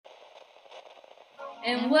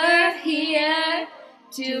and we're here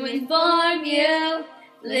to inform you.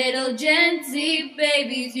 Little Gen Z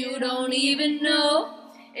babies, you don't even know.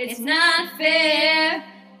 It's not fair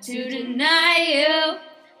to deny you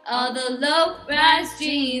all the low-rise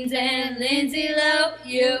jeans and Lindsay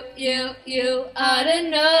Lohan. You ought to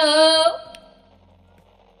know.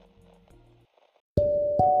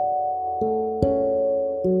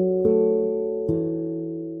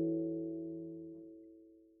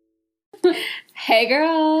 Hey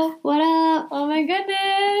girl. What up? Oh my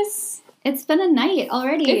goodness. It's been a night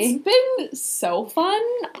already. It's been so fun.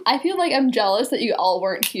 I feel like I'm jealous that you all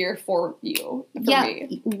weren't here for me.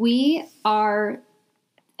 We are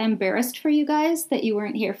embarrassed for you guys that you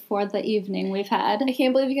weren't here for the evening we've had. I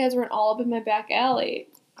can't believe you guys weren't all up in my back alley.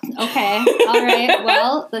 Okay. All right.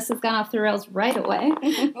 Well, this has gone off the rails right away.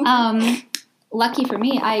 Lucky for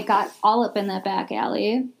me, I got all up in that back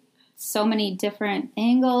alley. So many different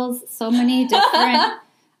angles, so many different,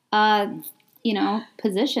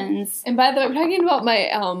 positions. And by the way, I'm talking about my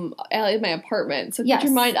alley of my apartment. So yes. Get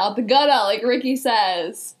your mind out the gutter, like Ricky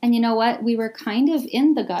says. And you know what? We were kind of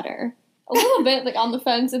in the gutter. A little bit, like on the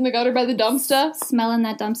fence in the gutter by the dumpster. Smelling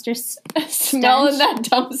that dumpster Smelling that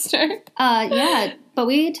dumpster. Yeah, but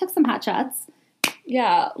we took some hot shots.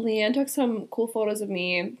 Yeah, Leanne took some cool photos of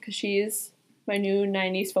me because she's my new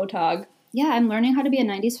 90s photog. Yeah, I'm learning how to be a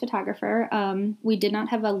 90s photographer. We did not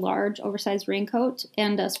have a large, oversized raincoat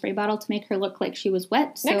and a spray bottle to make her look like she was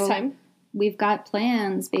wet. So next time. We've got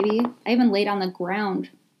plans, baby. I even laid on the ground.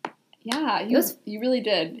 Yeah, you really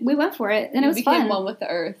did. We went for it, and it was fun. You became one with the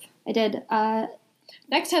earth. I did.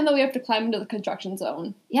 Next time, though, we have to climb into the construction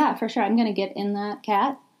zone. Yeah, for sure. I'm going to get in that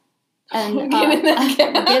cat. And get in that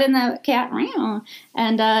cat. Get in that cat.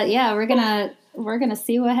 And, yeah, we're gonna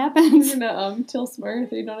see what happens. We're gonna till some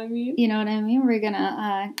earth, you know what I mean? You know what I mean? We're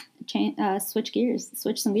gonna switch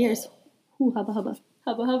some gears. Ooh, hubba hubba.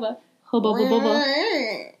 Hubba hubba. Hubba hubba hubba.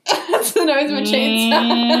 That's the noise of a chainsaw.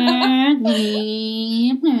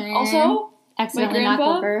 Also, accidentally knock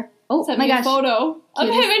over. Oh sent my me gosh. A photo of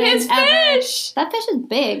him and his fish. That fish is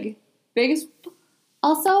big. Big as.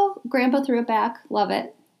 Also, Grandpa threw it back. Love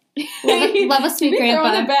it. Love a sweet Grandpa.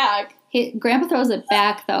 Throw it back. Grandpa throws it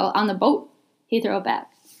back though on the boat. He throw it back.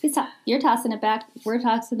 You're tossing it back. We're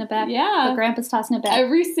tossing it back. Yeah. But Grandpa's tossing it back.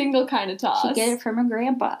 Every single kind of toss. She get it from her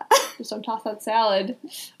grandpa. Just don't toss that salad.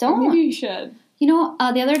 Don't. Or maybe you should. You know,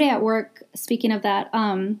 the other day at work, speaking of that,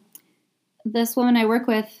 this woman I work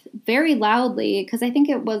with very loudly, because I think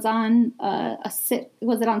it was on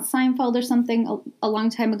was it on Seinfeld or something a long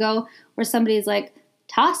time ago, where somebody's like,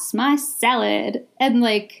 toss my salad. And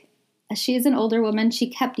like, she's an older woman. She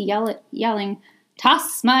kept yelling,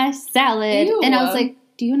 toss my salad. Ew. And I was like,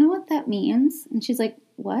 do you know what that means? And she's like,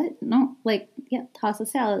 what? No, like, yeah, toss a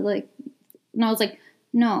salad. Like, and I was like,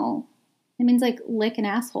 no, it means like lick an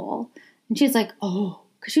asshole. And she's like, oh,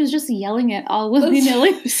 because she was just yelling it all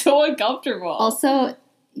willy-nilly. So uncomfortable. Also,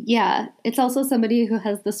 yeah, it's also somebody who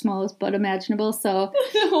has the smallest butt imaginable, so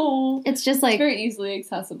no. It's just like it's very easily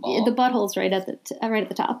accessible. The butthole's right at the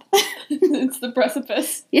top. It's the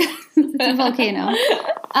precipice. Yeah, it's a volcano.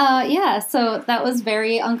 Yeah, so that was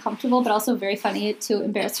very uncomfortable, but also very funny to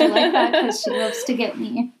embarrass her like that because she loves to get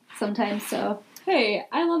me sometimes. So hey,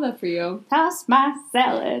 I love that for you. Toss my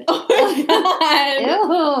salad. Oh my god.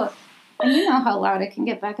 Ew. And you know how loud it can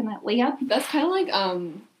get back in that layup. That's kind of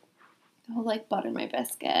like butter my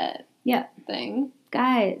biscuit. Yeah. Thing.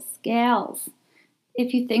 Guys, gals,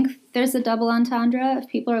 if you think there's a double entendre, if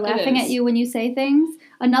people are laughing at you when you say things,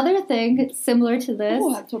 another thing similar to this.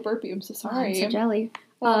 Oh, I'm so burpy. I'm so sorry. I'm so jelly.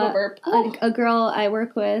 Burp. A girl I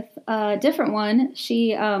work with, a different one.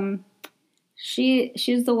 She's the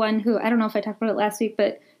one who, I don't know if I talked about it last week,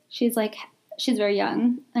 but she's very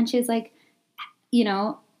young, and she's like,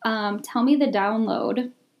 tell me the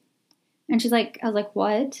download. And she's like, I was like,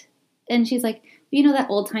 what? And she's like, you know that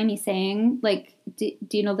old-timey saying, like, do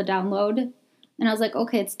you know the download? And I was like,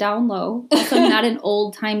 okay, it's down low. Also not an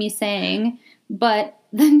old-timey saying. But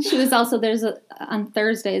then she was also, on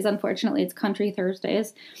Thursdays, unfortunately, it's Country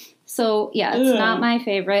Thursdays. So, yeah, it's not my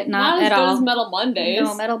favorite. Not at all. Not as good as Metal Mondays.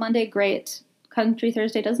 No, Metal Monday, great. Country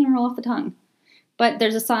Thursday doesn't even roll off the tongue. But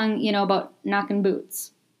there's a song, about knocking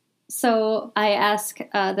boots. So I ask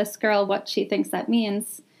this girl what she thinks that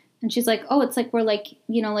means. And she's like, oh, it's like we're like,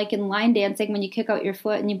 like in line dancing when you kick out your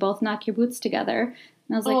foot and you both knock your boots together.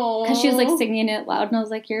 And I was like, because she was like singing it loud. And I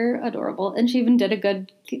was like, you're adorable. And she even did a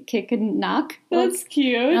good kick and knock. That's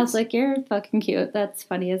cute. And I was like, you're fucking cute. That's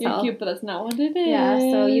funny as hell. You're cute, but that's not what it is. Yeah,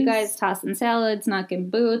 so you guys tossing salads,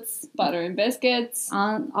 knocking boots. Butter and biscuits.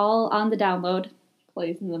 All on the download.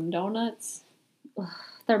 Placing them donuts. Ugh,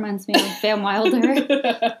 that reminds me of Van Wilder.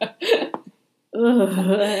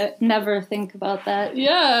 Ugh, never think about that.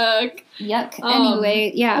 Yuck. Yuck.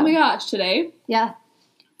 Anyway, yeah. Oh my gosh, today. Yeah.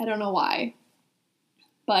 I don't know why,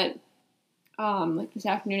 but like this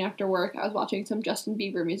afternoon after work, I was watching some Justin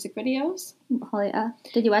Bieber music videos. Oh yeah.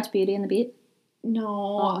 Did you watch Beauty and the Beat? No.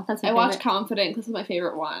 Oh, that's my I watched favorite. Confident because it's my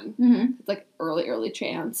favorite one. Mm-hmm. It's like early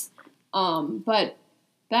Chance. But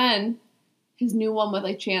then his new one with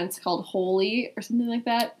like Chance called Holy or something like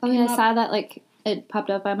that. Oh yeah, I saw that like it popped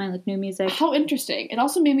up on my like new music. How interesting. It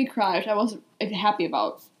also made me cry, which I wasn't happy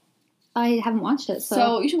about. I haven't watched it,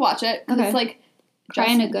 so you should watch it. Okay. It's like Cry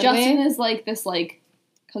in a good Justin way? is like this like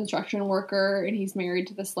construction worker and he's married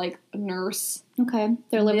to this like nurse. Okay.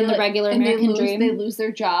 They're living the regular and American dream. They lose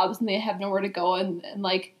their jobs and they have nowhere to go and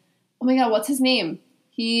like, oh my god, what's his name?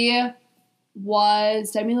 He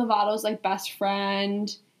was Demi Lovato's like best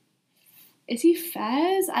friend. Is he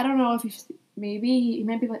Fez? I don't know if he's maybe he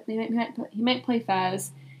might be he might play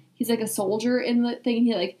Fez. He's like a soldier in the thing.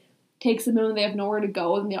 He like takes them in when they have nowhere to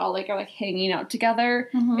go and they all like are like hanging out together.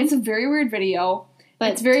 Mm-hmm. It's a very weird video.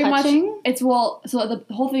 But it's very touching? much it's so the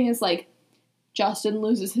whole thing is like Justin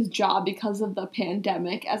loses his job because of the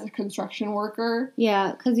pandemic as a construction worker.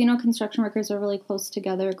 Yeah, because construction workers are really close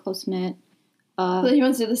together, close knit. So he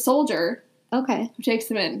runs to the soldier. Okay. Who takes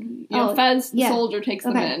them in. Fez, the soldier, takes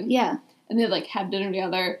them in. Yeah. And they like have dinner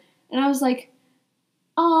together. And I was like,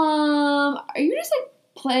 are you just like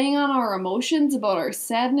playing on our emotions about our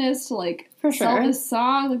sadness to like sell this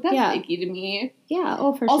song? Like that's icky to me. Yeah, for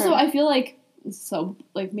also, sure. Also, I feel like so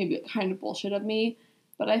like maybe kind of bullshit of me,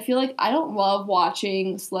 but I feel like I don't love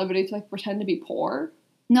watching celebrities like pretend to be poor.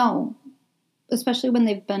 No. Especially when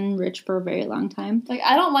they've been rich for a very long time. Like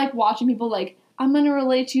I don't like watching people like, I'm gonna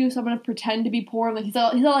relate to you, so I'm gonna pretend to be poor. And, like he's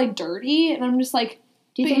all like dirty, and I'm just like,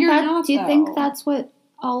 do you think that's what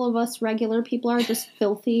all of us regular people are, just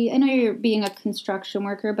filthy? I know you're being a construction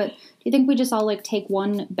worker, but do you think we just all like take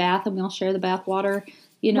one bath and we all share the bath water?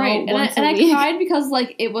 Right. Once and a week? I cried because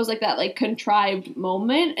like it was like that like contrived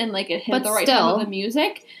moment, and like it hit the right time with the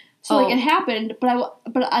music. So like it happened, but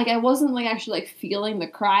I wasn't like actually like feeling the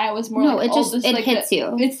cry. I was more it hits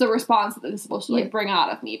you. It's the response that it's supposed to like bring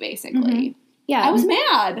out of me, basically. Mm-hmm. Yeah, I was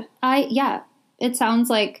mad. It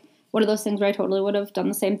sounds like one of those things where I totally would have done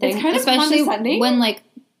the same thing. It's kind of especially when like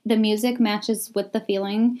the music matches with the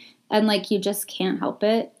feeling, and like you just can't help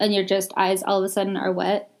it, and your just eyes all of a sudden are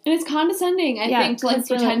wet. And it's condescending, I think, to like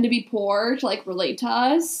pretend to be poor to like relate to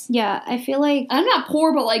us. Yeah, I feel like I'm not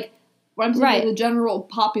poor, but like what I'm saying the general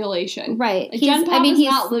population. Right. Like, Gen Pop is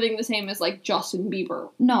not living the same as like Justin Bieber.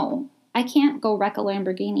 No, I can't go wreck a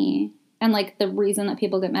Lamborghini. And, like, the reason that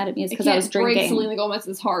people get mad at me is because I was drinking. I can't break Selena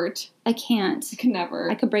Gomez's heart. I can't. I can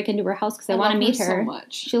never. I could break into her house because I want to meet her. So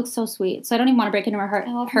much. She looks so sweet. So I don't even want to break into her heart.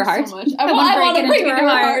 I love her heart. So much. I want to break into her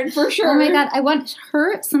heart for sure. Oh my god, I want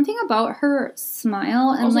her. Something about her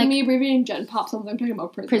smile and also, like me abbreviating Gen Pop. Something I'm talking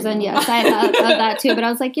about prison. Prison, yes, I thought of that too. But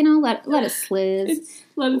I was like, let it sliz.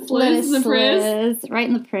 Let it sliz. Right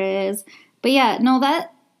in the priz. But yeah, no,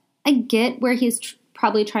 that I get where he's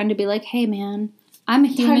probably trying to be like, hey man, I'm a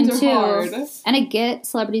human too. Hard. And I get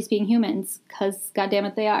celebrities being humans because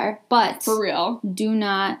goddammit they are. But for real, do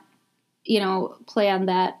not, play on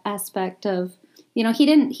that aspect of, he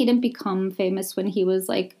didn't become famous when he was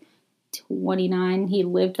like 29. He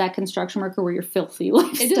lived that construction worker where you're filthy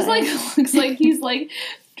lifestyle. It just like looks like he's like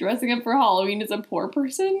dressing up for Halloween as a poor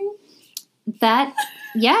person. That,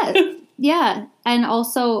 yeah. And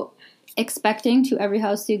also expecting to every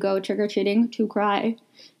house you go trick-or-treating to cry.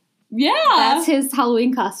 Yeah. That's his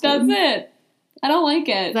Halloween costume. That's it. I don't like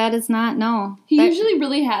it. That is not, no. He usually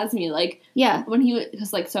really has me, like, yeah. When he,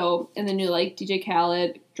 because, like, so, in the new, like, DJ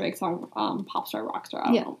Khaled, Drake song, Popstar, Rockstar,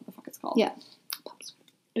 I don't know what the fuck it's called. Yeah. Popstar.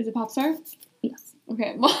 Is it Popstar? Yes.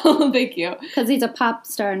 Okay, well, thank you. Because he's a pop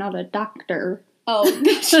star, not a doctor. Oh,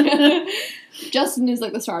 gotcha. Justin is,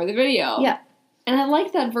 like, the star of the video. Yeah. And I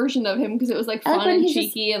like that version of him because it was, like, fun and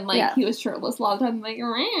cheeky and, like, he was shirtless a lot of the time, like,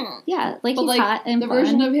 Rah. Yeah, like, but, he's hot and the fun.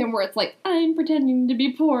 version of him where it's, like, I'm pretending to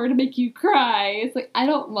be poor to make you cry. It's, like, I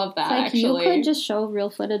don't love that, actually. You could just show real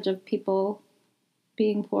footage of people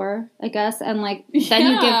being poor, I guess, and, like, then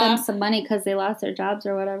you give them some money because they lost their jobs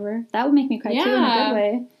or whatever. That would make me cry, too, in a good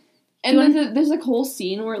way. And then there's, like, a whole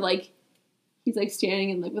scene where, like, he's, like, standing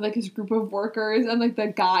in, like, with, like, his group of workers, and, like, the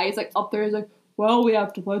guy is, like, up there, he's like, well, we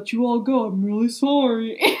have to let you all go. I'm really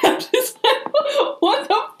sorry. And I'm just like, what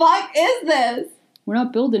the fuck is this? We're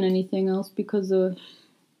not building anything else because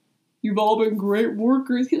you've all been great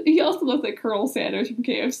workers. He also looks like Colonel Sanders from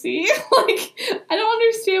KFC. Like, I don't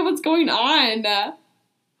understand what's going on.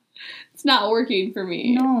 It's not working for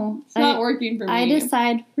me. No. It's not working for me. I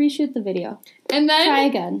decide, reshoot the video. And then try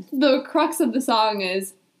again. The crux of the song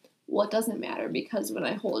is, well, it doesn't matter because when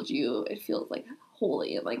I hold you, it feels like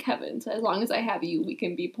holy and like heaven. So as long as I have you, we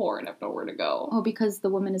can be poor and have nowhere to go. Oh, because the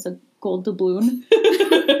woman is a gold doubloon.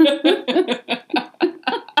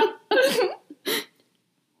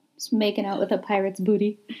 Just making out with a pirate's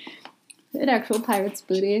booty. An actual pirate's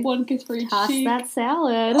booty. One kiss for each Toss cheek. that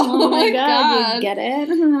salad. Oh my god, you get it?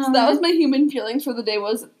 So that was my human feelings for the day,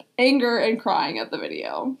 was anger and crying at the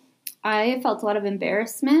video. I felt a lot of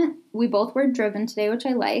embarrassment. We both were driven today, which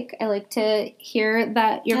I like. I like to hear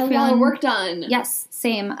that you're feeling... a lot of work done. Yes,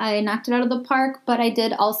 same. I knocked it out of the park, but I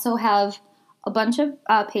did also have a bunch of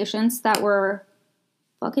patients that were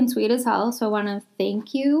fucking sweet as hell. So I want to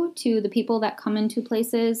thank you to the people that come into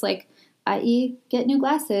places like, i.e., get new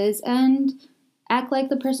glasses and act like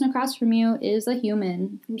the person across from you is a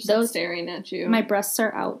human. I'm just staring at you. My breasts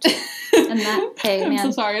are out. And that, hey, man. I'm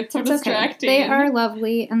so sorry, it's so distracting. Okay. They are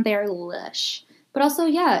lovely and they're lush. But also,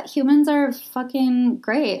 yeah, humans are fucking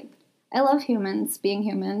great. I love humans being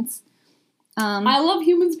humans. I love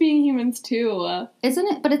humans being humans too. Isn't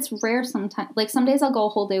it? But it's rare sometimes. Like, some days I'll go a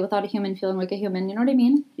whole day without a human feeling like a human. You know what I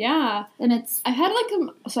mean? Yeah. And it's... I've had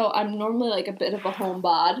so I'm normally like a bit of a home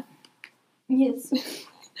bod. Yes.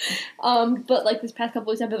 But like this past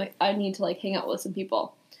couple weeks I've been like, I need to like hang out with some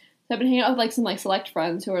people. So I've been hanging out with like some like select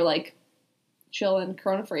friends who are like chill and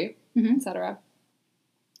corona free, etc.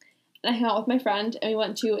 And I hung out with my friend and we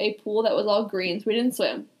went to a pool that was all green, so we didn't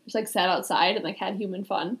swim. Just like sat outside and like had human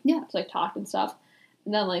fun. Yeah. Just like talked and stuff.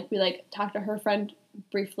 And then like we like talked to her friend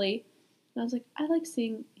briefly. And I was like, I like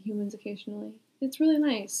seeing humans occasionally. It's really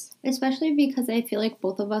nice. Especially because I feel like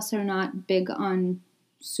both of us are not big on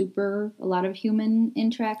a lot of human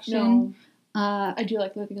interaction. No. I do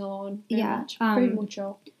like living alone. Yeah. Very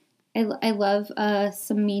mucho. I love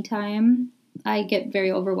some me time. I get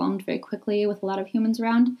very overwhelmed very quickly with a lot of humans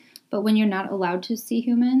around. But when you're not allowed to see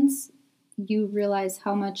humans, you realize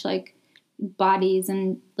how much, like, bodies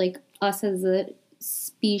and, like, us as a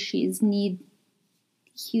species need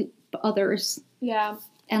others. Yeah.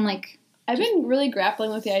 And, like... I've been really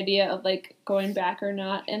grappling with the idea of, like, going back or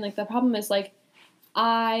not. And, like, the problem is, like,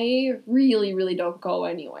 I really, really don't go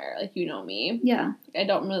anywhere. Like, you know me. Yeah. I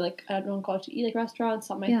don't really, like, I don't go out to eat, like, restaurants. It's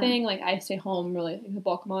not my thing. Like, I stay home really, like, the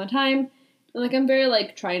bulk of my time. And, like, I'm very,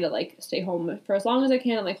 like, trying to, like, stay home for as long as I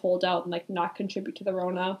can and, like, hold out and, like, not contribute to the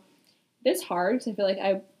Rona. It's hard because I feel like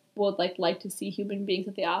I would, like to see human beings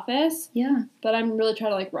at the office. Yeah. But I'm really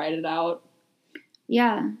trying to, like, ride it out.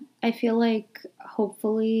 Yeah. I feel like,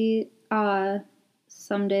 hopefully,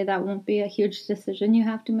 someday that won't be a huge decision you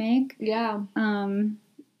have to make. Yeah.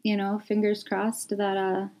 You know, fingers crossed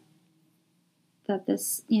that, that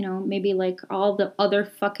this, you know, maybe, like, all the other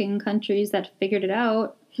fucking countries that figured it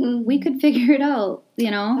out, we could figure it out, you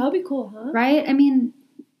know? That would be cool, huh? Right? I mean,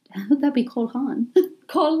 that'd be cool, Han.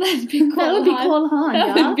 That'd be cool, That would be cool, Han,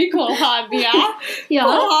 yeah? That would be cool, Han, yeah? Yeah.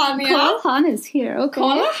 Cool, Han, yeah? Cool, Han is here, okay?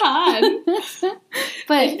 Cool, Han.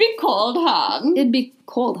 But it'd be cold, Han. It'd be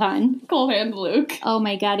cold, Han. Cold hand Luke. Oh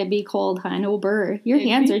my god, it'd be cold, Han. Oh, brr. Your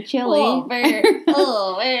hands are chilly. Oh, brr.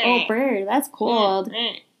 Oh, brr. That's cold.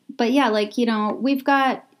 But yeah, like, you know, we've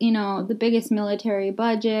got, you know, the biggest military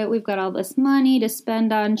budget. We've got all this money to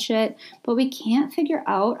spend on shit. But we can't figure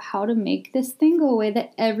out how to make this thing go away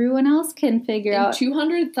that everyone else can figure out.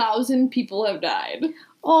 200,000 people have died.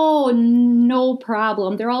 Oh, no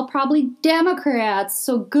problem. They're all probably Democrats.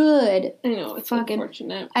 So good. I know, it's fucking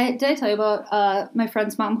unfortunate. Did I tell you about my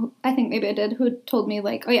friend's mom? Who, I think maybe I did. Who told me,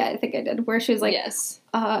 like, oh yeah, I think I did. Where she was like, yes.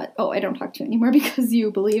 I don't talk to you anymore because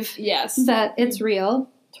you believe that it's real.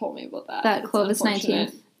 Told me about that. That Clovis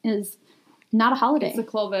 19th is not a holiday. It's the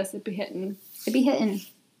Clovis. It'd be hitting. It'd be hitting.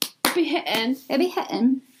 It'd be hitting. It'd be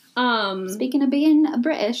hitting. Speaking of being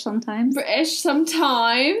British sometimes. British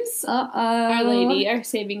sometimes. Our Lady, our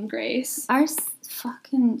saving grace. I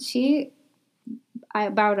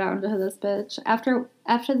bow down to this bitch. After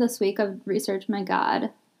this week of research, my God.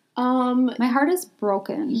 My heart is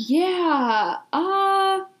broken. Yeah.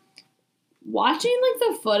 Watching, like,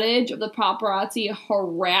 the footage of the paparazzi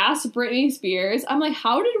harass Britney Spears, I'm like,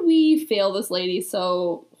 how did we fail this lady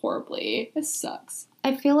so horribly? This sucks.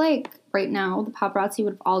 I feel like right now the paparazzi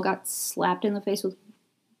would have all got slapped in the face with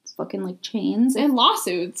fucking, like, chains. And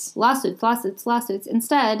lawsuits. Lawsuits.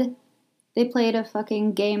 Instead, they played a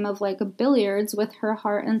fucking game of, like, billiards with her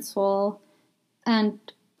heart and soul and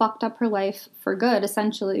fucked up her life for good,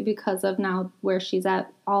 essentially, because of now where she's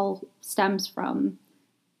at all stems from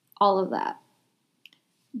all of that.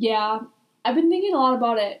 Yeah. I've been thinking a lot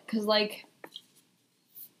about it, because, like,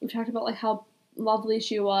 we talked about, like, how lovely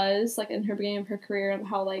she was, like, in her beginning of her career, and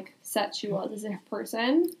how, like, set she was as a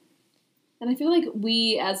person. And I feel like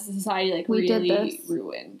we, as a society, like, really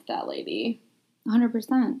ruined that lady.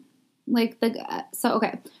 100%. Like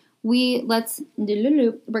okay. We're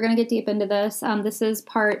gonna get deep into this. This is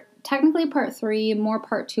technically part 3, more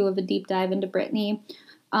part 2 of a deep dive into Britney.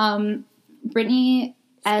 Britney,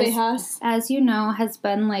 as you know, has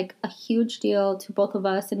been like a huge deal to both of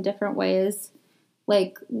us in different ways.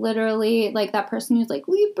 Like literally, like that person who's like,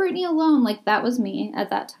 leave Britney alone. Like that was me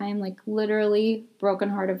at that time. Like literally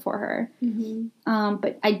brokenhearted for her. Mm-hmm.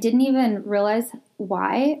 But I didn't even realize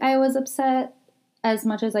why I was upset as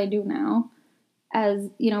much as I do now. As,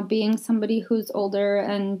 you know, being somebody who's older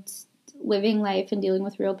and living life and dealing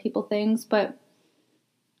with real people things. But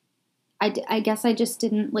I guess I just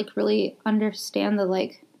didn't, like, really understand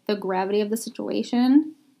the gravity of the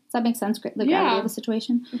situation. Does that make sense? The gravity of the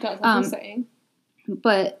situation? That's what I'm saying.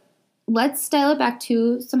 But let's dial it back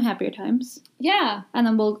to some happier times. Yeah. And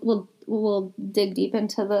then we'll dig deep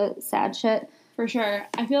into the sad shit. For sure.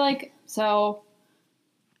 I feel like, so,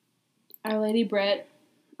 Our Lady Brit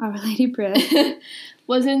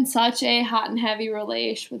was in such a hot and heavy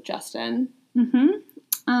relation with Justin.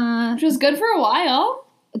 Mm-hmm. Which was good for a while.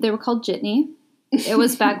 They were called Jitney. It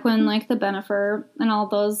was back when, like, the Bennifer and all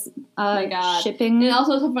those my God. Shipping. And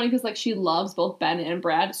also it's so funny because, like, she loves both Ben and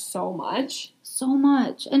Brad so much. So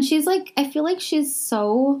much. And she's, like, I feel like she's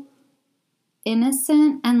so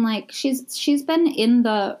innocent. And, like, she's been in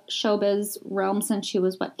the showbiz realm since she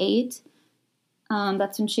was, 8?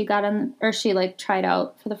 That's when she got in, or she, like, tried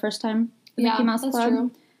out for the first time at Mickey Mouse Club.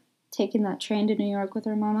 True. Taking that train to New York with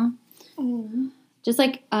her mama. Mm-hmm.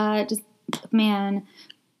 Man,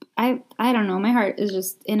 I don't know. My heart is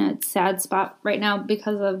just in a sad spot right now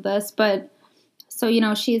because of this. But, so, you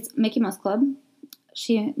know, she's Mickey Mouse Club.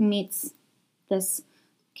 She meets this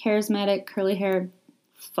charismatic, curly-haired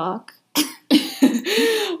fuck.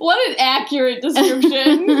 What an accurate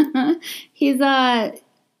description. He's,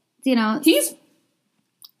 you know... He's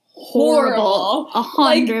horrible.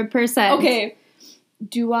 100%. Like, okay.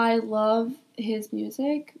 Do I love his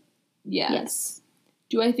music? Yes.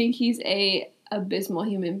 Do I think he's a abysmal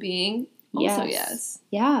human being? Also, yes.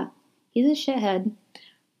 Yeah. He's a shithead.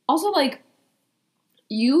 Also, like,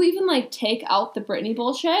 you even, like, take out the Britney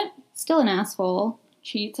bullshit. Still an asshole.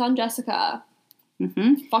 Cheats on Jessica.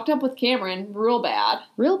 Mm-hmm. Fucked up with Cameron. Real bad.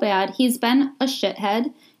 Real bad. He's been a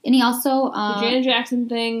shithead. And he also... the Janet Jackson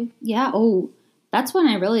thing. Yeah. Oh, that's when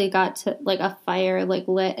I really got to, like, a fire, like,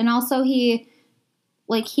 lit. And also he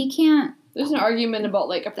can't... There's an argument about,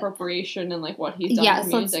 like, appropriation and, like, what he's done with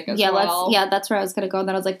music as well. That's where I was going to go. And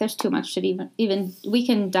then I was like, there's too much shit even... We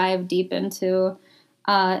can dive deep into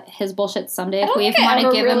his bullshit someday if we want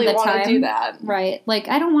to give him the time. Do that. Right. Like,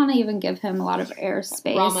 I don't want to even give him a lot of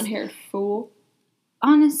airspace. Ramen-haired fool.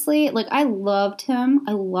 Honestly, like, I loved him.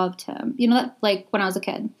 You know, that, like, when I was a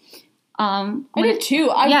kid. I did too.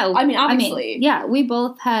 I mean, obviously. We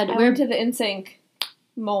both had... I went to the NSYNC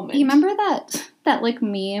moment. You remember that like,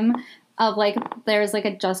 meme of, like, there's, like,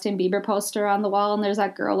 a Justin Bieber poster on the wall, and there's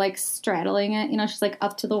that girl, like, straddling it. You know, she's, like,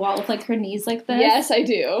 up to the wall with, like, her knees like this. Yes, I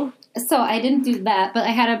do. So I didn't do that, but I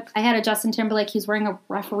had a Justin Timberlake. He's wearing a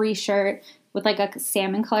referee shirt with, like, a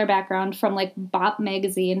salmon color background from, like, Bop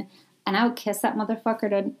magazine, and I would kiss that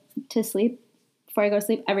motherfucker to sleep. Before I go to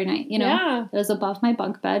sleep every night, you know? Yeah. It was above my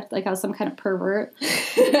bunk bed, like I was some kind of pervert.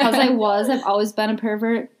 Because I've always been a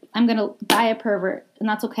pervert. I'm going to die a pervert, and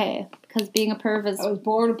that's okay. Because being a perv is... I was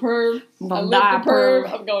born a perv. I lived a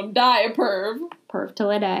perv. I'm going to die a perv. Perv till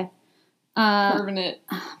I die. Pervin it.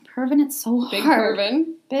 Pervin it so big hard.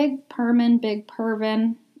 Pervin. Big permin, big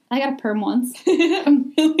pervin. I got a perm once.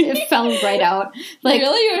 It fell right out. Like,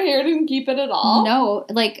 really? Your hair didn't keep it at all? No.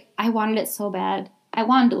 Like, I wanted it so bad. I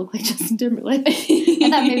wanted to look like Justin Timberlake. I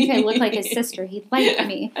thought maybe if I looked like his sister, he'd like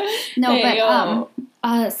me. No,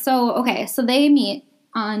 hey, so they meet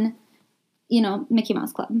on, you know, Mickey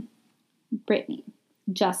Mouse Club. Britney,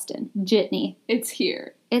 Justin, Jitney. It's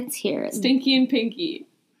here. Stinky and Pinky.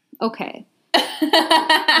 Okay.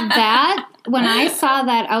 That, when I saw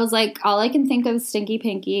that, I was like, all I can think of is Stinky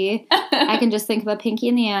Pinky. I can just think of a pinky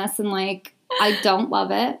in the ass, and, like, I don't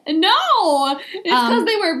love it. No! It's because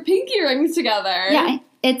they wear pinky rings together. Yeah,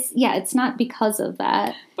 it's not because of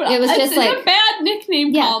that. But it was just like a bad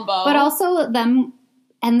nickname combo. But also them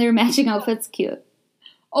and their matching outfits cute.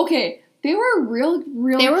 Okay, they were real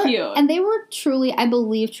cute. And they were truly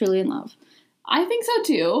in love. I think so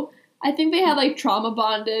too. I think they had, like, trauma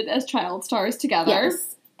bonded as child stars together.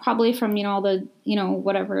 Yes. Probably from, you know, all the, you know,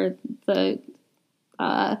 whatever the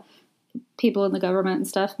people in the government and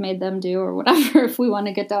stuff made them do or whatever, if we want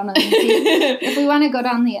to get down on if we want to go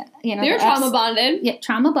down the, you know. They were trauma bonded. Yeah,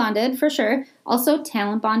 trauma bonded for sure. Also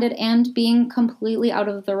talent bonded and being completely out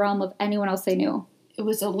of the realm of anyone else they knew. It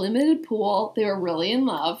was a limited pool. They were really in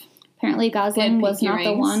love. Apparently Gosling was not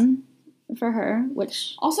the one. for her,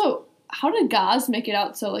 which... Also, how did Gaz make it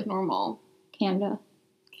out so, like, normal? Canada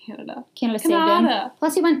Canada saved him.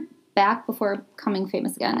 Plus, he went back before becoming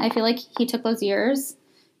famous again. I feel like he took those years,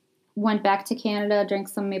 went back to Canada, drank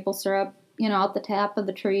some maple syrup, out the tap of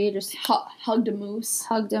the tree, just... Hugged a moose.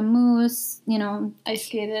 Ice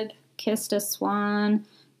skated. Kissed a swan.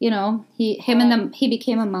 He became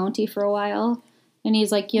a Mountie for a while. And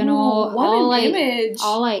he's like, what an image.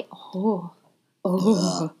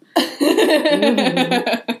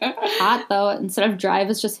 Hot, though. Instead of drive,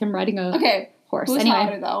 it's just him riding a horse. Who's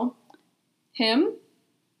hotter, though? Him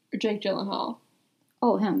or Jake Gyllenhaal?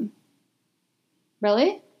 Oh, him.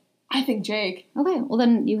 Really? I think Jake. Okay, well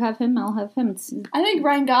then you have him, I'll have him. I think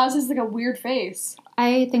Ryan Gosling has like a weird face.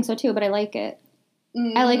 I think so too, but I like it.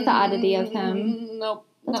 I like the oddity of him. Nope,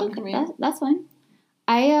 that's not okay. for me. That's fine.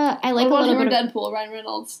 I like what about a little bit of Deadpool, Ryan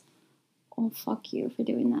Reynolds. Oh, fuck you for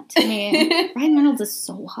doing that to me. Ryan Reynolds is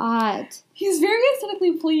so hot. He's very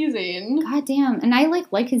aesthetically pleasing. God damn. And I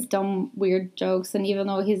like his dumb, weird jokes, and even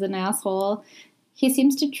though he's an asshole, he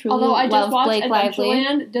seems to truly love Blake Lively. Although I just watched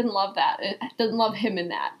Adventureland, didn't love that. It didn't love him in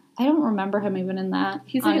that. I don't remember him even in that.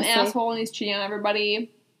 He's like honestly. An asshole and he's cheating on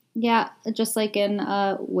everybody. Yeah, just like in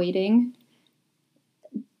Waiting,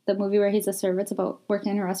 the movie where he's a server. It's about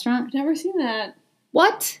working in a restaurant. I've never seen that.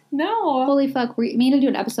 What? No. Holy fuck. We need to do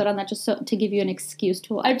an episode on that just to give you an excuse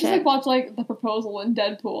to watch it. I've just watched The Proposal and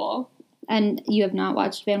Deadpool. And you have not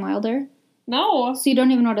watched Van Wilder? No. So you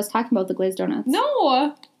don't even know what I was talking about, the glazed donuts?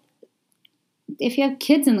 No. If you have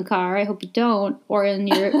kids in the car, I hope you don't, or in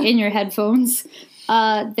your headphones,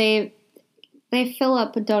 they fill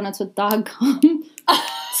up donuts with dog cum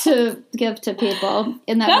to give to people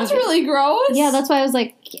in that That's movie. Really gross. Yeah, that's why I was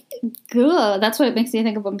like, ugh. That's what it makes me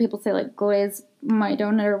think of when people say glaze my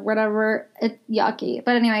donut or whatever. It's yucky.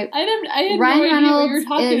 But anyway, I had Ryan no idea Reynolds what you were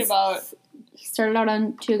talking about. He started out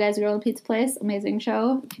on Two Guys, a Girl, and a Pizza Place. Amazing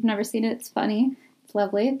show. If you've never seen it, it's funny. It's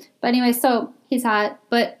lovely. But anyway, so he's hot.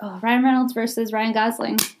 But Ryan Reynolds versus Ryan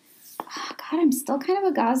Gosling. Oh, God, I'm still kind of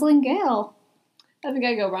a Gosling gal. I think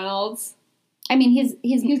I go Reynolds. I mean, he's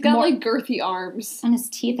got girthy arms. And his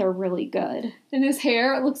teeth are really good. And his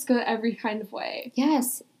hair looks good every kind of way.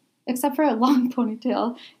 Yes. Except for a long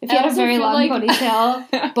ponytail. If you had a very long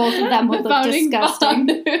ponytail, both of them would look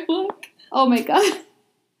disgusting. Oh my God.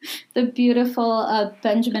 The beautiful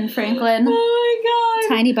Benjamin Franklin. Oh my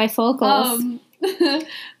God. Tiny bifocals.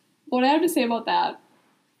 What I have to say about that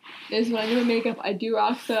is when I do my makeup, I do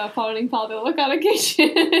rock the founding father look on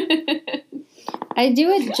occasion. I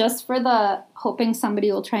do it just for the hoping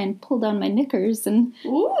somebody will try and pull down my knickers and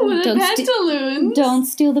the pantaloons. Don't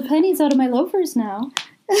steal the pennies out of my loafers now.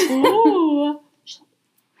 Ooh. Oh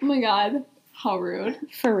my God. How rude.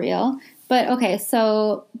 For real. But okay,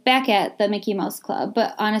 so back at the Mickey Mouse Club.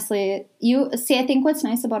 But honestly, I think what's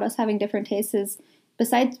nice about us having different tastes is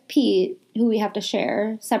besides Pete, who we have to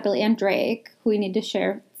share separately, and Drake, who we need to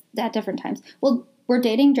share at different times. Well, we're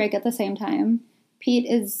dating Drake at the same time. Pete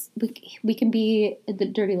is, we can be the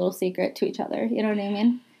dirty little secret to each other. You know what I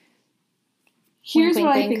mean? Here's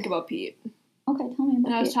what I think about Pete. Okay, tell me about Pete.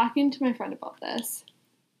 And I was talking to my friend about this.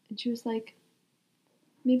 And she was like,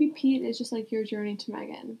 maybe Pete is just like your journey to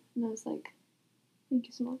Megan. And I was like, thank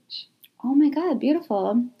you so much. Oh my God,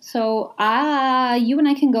 beautiful. So, you and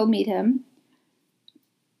I can go meet him.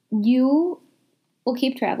 You will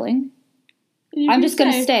keep traveling. I'm just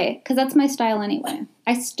going to stay, because that's my style anyway.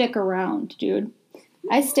 I stick around, dude.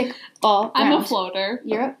 I stick all around. I'm a floater.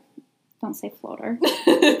 Don't say floater.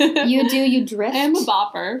 You drift. I am a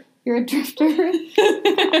bopper. You're a drifter.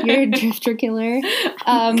 You're a drifter killer.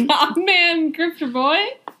 Oh, man, drifter boy.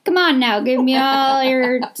 Come on now, give me all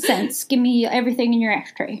your cents. Give me everything in your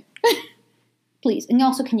ashtray. Please. And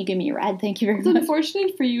also, can you give me a ride? Thank you very much. It's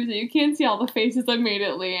unfortunate for you that you can't see all the faces I made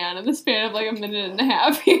at Leanne in the span of a minute and a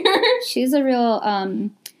half here. She's a real,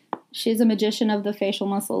 she's a magician of the facial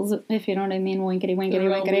muscles, if you know what I mean. Winkety, winkety, They're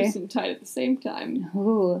winkety. They're loose and tight at the same time.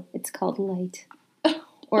 Ooh, it's called light.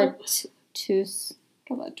 Or toos.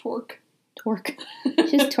 Call that torque. Torque.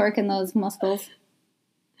 She's torquing those muscles.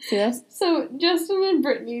 See this? So, Justin and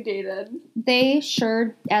Britney dated. They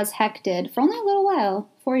sure as heck did. For only a little while.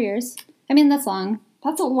 4 years. I mean, that's long.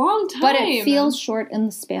 That's a long time. But it feels short in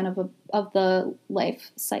the span of the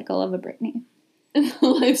life cycle of a Britney. In the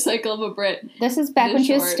life cycle of a Brit. This is back when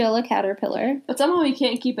she was still a caterpillar. But somehow he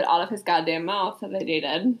can't keep it out of his goddamn mouth that they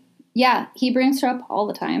dated. Yeah, he brings her up all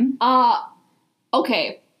the time.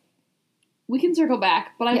 Okay. We can circle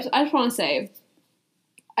back, but I just want to say,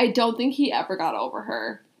 I don't think he ever got over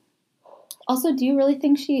her. Also, do you really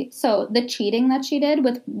think so the cheating that she did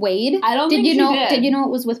with Wade? I don't think she did. Did you know it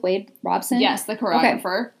was with Wade Robson? Yes, the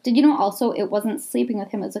choreographer. Okay. Did you know also it wasn't sleeping with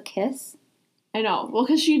him as a kiss? I know. Well,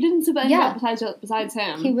 because she didn't sleep with anyone besides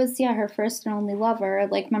him. He was, her first and only lover.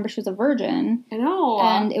 Like, remember, she was a virgin. I know.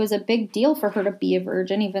 And it was a big deal for her to be a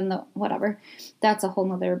virgin, even though, whatever. That's a whole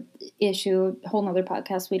nother issue, whole nother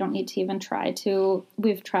podcast. We don't need to even try to.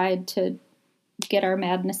 We've tried to get our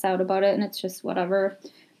madness out about it, and it's just whatever.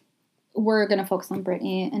 We're going to focus on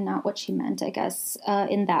Britney and not what she meant, I guess,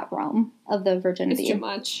 in that realm of the virginity. It's too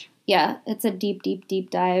much. Yeah, it's a deep, deep, deep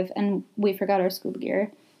dive, and we forgot our scuba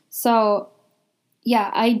gear. So...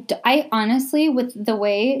 yeah, I honestly, with the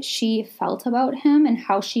way she felt about him and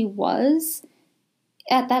how she was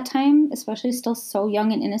at that time, especially still so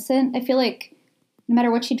young and innocent, I feel like no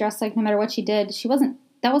matter what she dressed like, no matter what she did,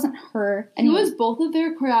 that wasn't her. He was both of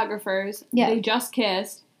their choreographers. Yeah. They just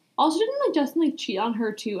kissed. Also, didn't, Justin, cheat on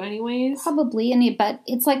her, too, anyways? Probably, but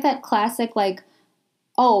it's like that classic,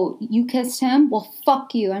 oh, you kissed him? Well,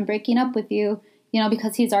 fuck you. I'm breaking up with you.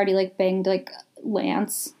 Because he's already, banged,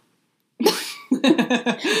 Lance.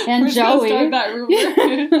 And Joey. Start that rumor.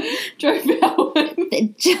 Joey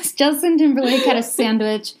Fatone. Justin Timberlake had a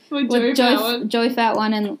sandwich with Joey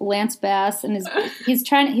Fatone and Lance Bass, and he was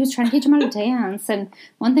trying to teach him how to dance, and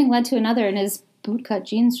one thing led to another, and his bootcut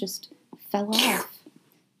jeans just fell off,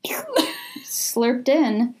 slurped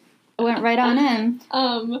in, went right on in.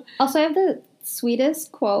 Also, I have the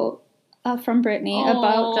sweetest quote from Britney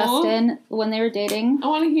about Justin when they were dating. I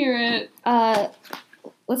want to hear it.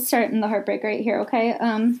 Let's start in the heartbreak right here, okay?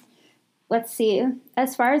 Let's see.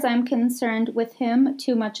 As far as I'm concerned, with him,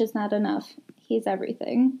 too much is not enough. He's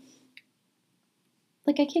everything.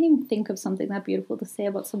 I can't even think of something that beautiful to say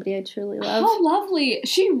about somebody I truly love. How lovely.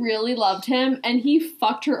 She really loved him, and he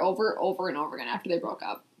fucked her over and over again after they broke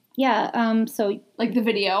up. Yeah, so... the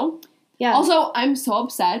video. Yeah. Also, I'm so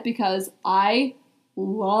upset because I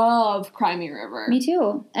love Cry Me a River. Me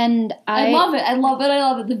too. And I love it. I love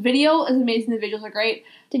it. The video is amazing. The visuals are great.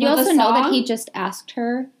 Did you also know that he just asked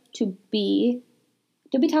her to be...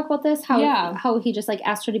 Did we talk about this? How he just,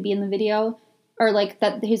 asked her to be in the video? Or,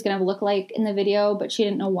 that he's going to look like in the video, but she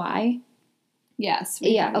didn't know why? Yes.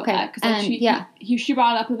 Yeah, okay. She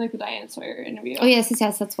brought it up in, the Diane Sawyer interview. Oh, yes,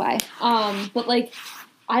 that's why. But,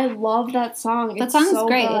 I love that song. That song is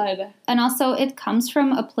great. Good. And also, it comes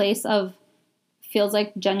from a place of... feels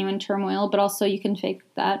like genuine turmoil, but also you can fake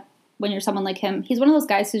that when you're someone like him. He's one of those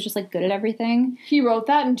guys who's just good at everything. He wrote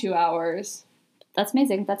that in 2 hours. That's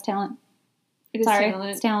amazing. That's talent. It's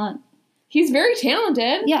talent. He's very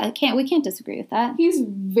talented. Yeah, we can't disagree with that. He's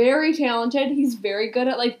very talented. He's very good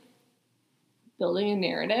at building a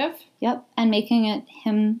narrative. Yep, and making it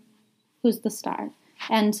him who's the star.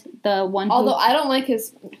 And the one Although I don't like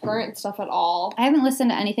his current stuff at all. I haven't listened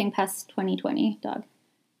to anything past 2020, dog.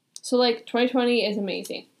 So, 2020 is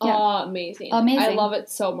amazing. Yeah. Amazing. Amazing. I love it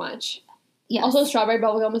so much. Yes. Also, Strawberry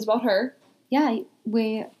Bubblegum is about her. Yeah,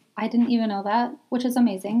 I didn't even know that, which is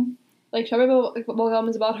amazing. Strawberry Bubblegum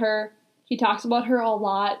is about her. He talks about her a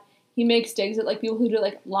lot. He makes digs at, people who do,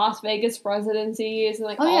 Las Vegas residencies and,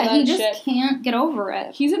 all that shit. He just can't get over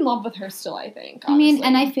it. He's in love with her still, I think, honestly. I mean,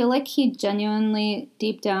 and I feel like he genuinely,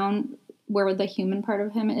 deep down, where the human part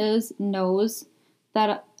of him is, knows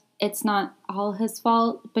that it's not all his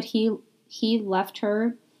fault, but he left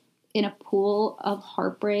her in a pool of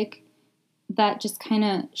heartbreak that just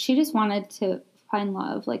she just wanted to find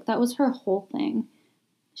love. That was her whole thing.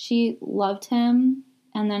 She loved him,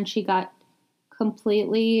 and then she got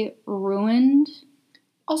completely ruined.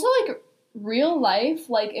 Also, real life,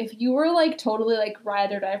 if you were, totally,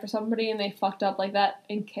 ride or die for somebody and they fucked up like that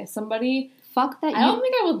and kissed somebody... Fuck that. I don't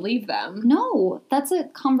think I would leave them. No, that's a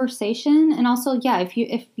conversation. And also, yeah,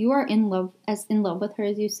 if you are in love with her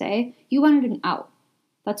as you say, you wanted an out.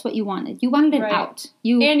 That's what you wanted. You wanted an out.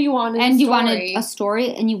 You wanted a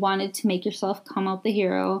story, and you wanted to make yourself come out the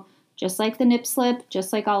hero, just like the nip slip,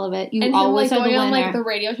 just like all of it. You always are the winner. On the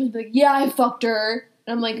radio, she'd be like, "Yeah, I fucked her."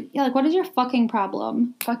 And I'm like, yeah, what is your fucking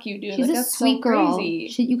problem? Fuck you, dude. She's a sweet girl.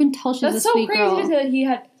 You can tell she's a sweet girl. That's so crazy that he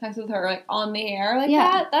had sex with her, on the air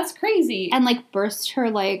that. That's crazy. And, burst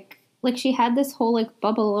her, she had this whole,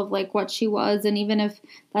 bubble of, what she was. And even if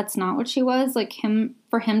that's not what she was,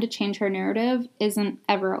 for him to change her narrative isn't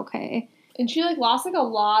ever okay. And she, lost, a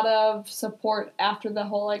lot of support after the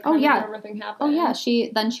whole, everything happened. Oh, yeah.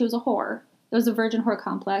 She was a whore. It was a virgin whore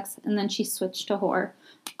complex. And then she switched to whore.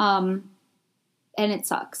 And it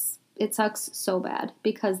sucks. It sucks so bad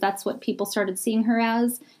because that's what people started seeing her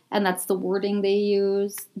as, and that's the wording they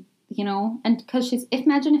use, and because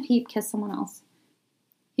imagine if he kissed someone else.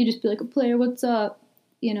 He'd just be like, a player, what's up?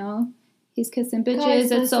 He's kissing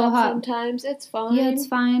bitches, it's so hot. Sometimes it's fine. Yeah, it's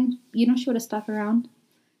fine. She would have stuck around.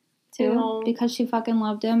 too, because she fucking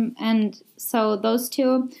loved him. And so those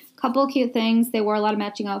two, couple cute things. They wore a lot of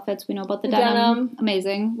matching outfits. We know about the denim.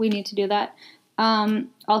 Amazing. We need to do that.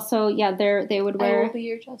 Also, yeah, they would wear. I will be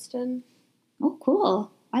your Justin. Oh,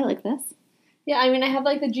 cool. I like this. Yeah, I mean, I have,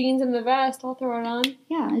 like, the jeans and the vest. I'll throw it on.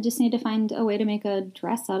 Yeah, I just need to find a way to make a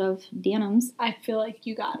dress out of denims. I feel like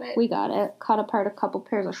you got it. We got it. Cut apart a couple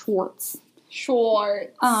pairs of shorts.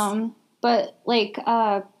 But, like,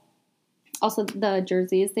 also the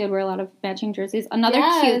jerseys. They would wear a lot of matching jerseys. Another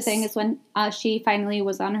cute thing is when she finally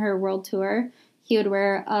was on her world tour, he would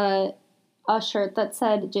wear a shirt that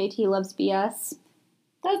said, JT loves BS.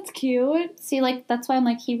 That's cute. See, like, that's why I'm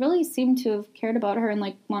like, he really seemed to have cared about her and,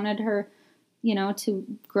 like, wanted her, you know, to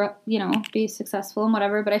grow, you know, be successful and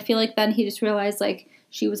whatever. But I feel like then he just realized, like,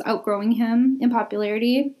 she was outgrowing him in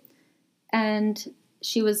popularity. And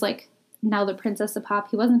she was, like, now the princess of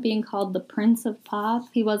pop. He wasn't being called the prince of pop.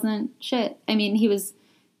 He wasn't shit. I mean, he was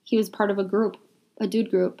part of a group, a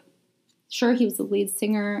dude group. Sure, he was the lead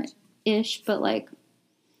singer-ish, but, like,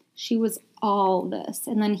 she was all this.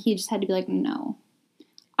 And then he just had to be like, no.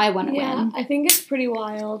 I want to win. I think it's pretty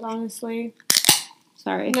wild, honestly.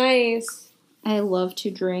 Sorry. Nice. I love to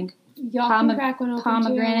drink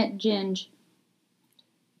pomegranate ginger.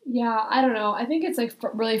 Yeah, I don't know. I think it's, like,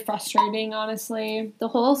 really frustrating, honestly. The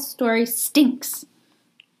whole story stinks.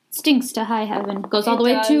 Stinks to high heaven. Goes all the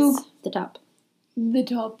way to the top. The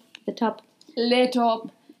top. The top. Le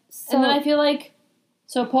top. So, and then I feel like,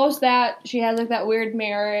 so post that, she has, like, that weird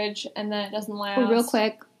marriage, and then it doesn't last. Oh, real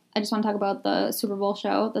quick, I just want to talk about the Super Bowl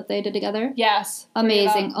show that they did together. Yes.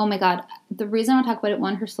 Amazing. Oh, my God. The reason I want to talk about it,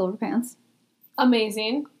 one, her silver pants.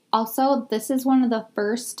 Amazing. Also, this is one of the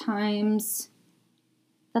first times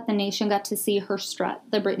that the nation got to see her strut,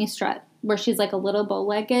 the Britney strut, where she's, like, a little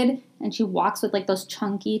bow-legged, and she walks with, like, those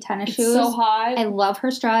chunky tennis shoes. So hot. I love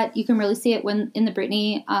her strut. You can really see it when in the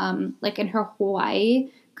Britney, like, in her Hawaii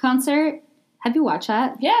concert. Have you watched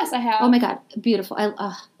that? Yes, I have. Oh, my God. Beautiful.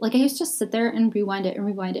 I used to sit there and rewind it and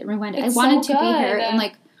rewind it and rewind it. It's I wanted so to be good. her. And,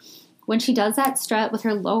 like, when she does that strut with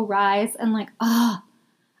her low rise and, like, I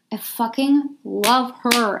fucking love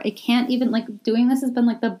her. I can't even, like, doing this has been,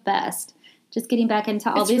 like, the best. Just getting back into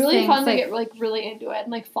all these things. It's really fun to get, like, really into it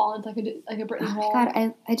and, like, fall into, like a Britney hole. Oh, my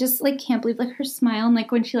God. I just, like, can't believe, like, her smile and,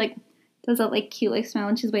 like, when she, like, does that, like, cute, like, smile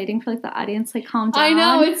and she's waiting for, like, the audience to, like, calm down. I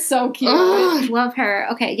know. It's so cute. Ugh, love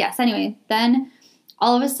her. Okay, yes. Anyway, then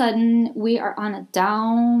all of a sudden we are on a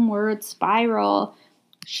downward spiral.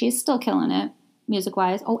 She's still killing it,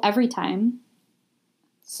 music-wise. Oh, every time.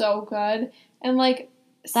 So good. And, like,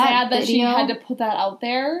 sad that she had to put that out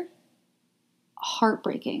there.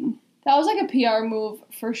 Heartbreaking. That was, like, a PR move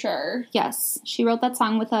for sure. Yes. She wrote that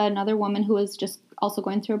song with another woman who was just also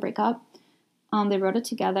going through a breakup. They wrote it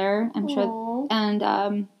together, I'm sure. And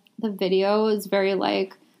the video is very,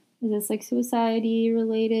 like, is this, like, suicide-y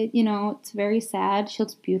related? You know, it's very sad. She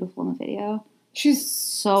looks beautiful in the video. She's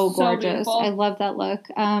so gorgeous. Beautiful. I love that look.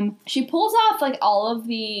 She pulls off, like, all of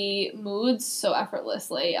the moods so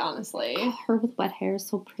effortlessly, honestly. Her with wet hair is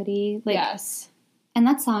so pretty. Like, yes. And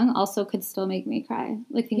that song also could still make me cry.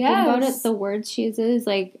 Like, thinking about it, the words she uses,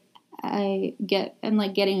 like, I'm,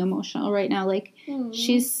 like, getting emotional right now. Like,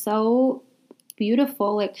 she's so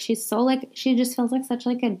beautiful. Like, she's so, like, she just feels like such,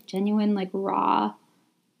 like, a genuine, like, raw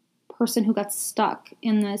person who got stuck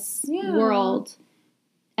in this world.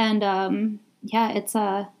 And,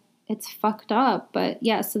 it's fucked up. But,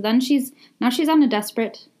 yeah, so then she's on a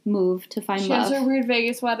desperate move to find love. She has her weird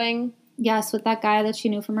Vegas wedding. Yes, with that guy that she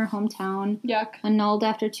knew from her hometown. Yuck. Annulled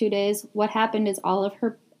after 2 days. What happened is all of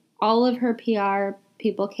her PR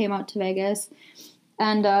people came out to Vegas.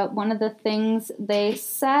 And one of the things they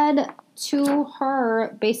said to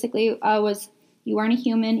her basically was, you aren't a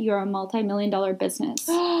human, you're a multi-million-dollar business.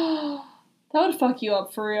 That would fuck you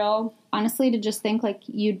up for real. Honestly, to just think, like,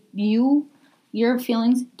 your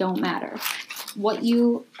feelings don't matter. What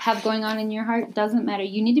you have going on in your heart doesn't matter.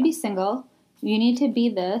 You need to be single. You need to be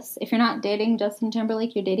this. If you're not dating Justin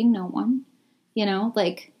Timberlake, you're dating no one. You know,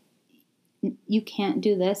 like, you can't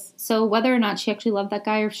do this. So whether or not she actually loved that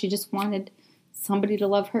guy or if she just wanted somebody to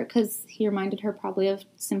love her, because he reminded her probably of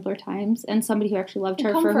simpler times and somebody who actually loved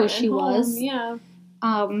her for who she was. Yeah.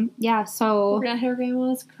 Yeah, so. We're at her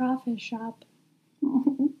grandma's crawfish shop.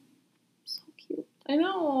 Oh, so cute. I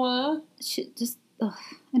know. She just,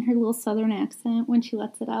 and her little southern accent when she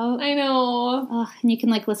lets it out. I know. And you can,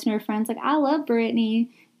 like, listen to her friends, like, I love Britney.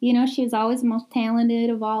 You know, she was always the most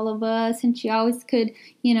talented of all of us, and she always could,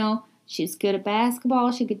 you know, she was good at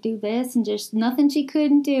basketball, she could do this, and just nothing she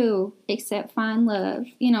couldn't do except find love.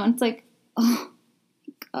 You know, and it's like, oh,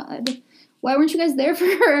 God. Why weren't you guys there for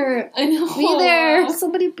her? I know. Be there.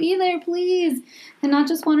 Somebody be there, please. And not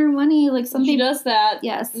just want her money. Like, somebody... She does that.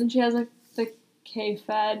 Yes. And she has, like, the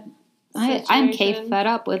K-Fed I'm K-fed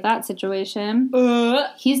up with that situation.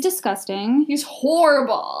 He's disgusting. He's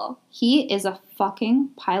horrible. He is a fucking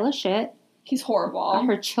pile of shit. He's horrible. Got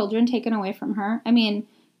her children taken away from her. I mean,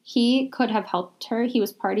 he could have helped her. He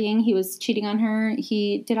was partying. He was cheating on her.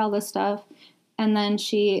 He did all this stuff. And then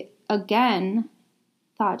she, again...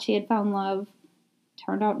 thought she had found love.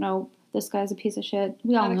 Turned out, no, this guy's a piece of shit.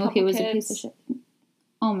 We all knew he was a piece of shit.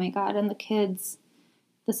 Oh my God. And the kids,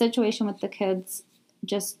 the situation with the kids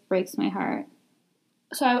just breaks my heart.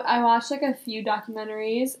 So I watched, like, a few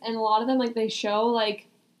documentaries, and a lot of them, like, they show, like,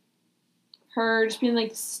 her just being,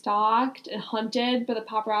 like, stalked and hunted by the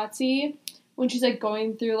paparazzi when she's, like,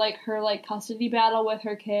 going through, like, her, like, custody battle with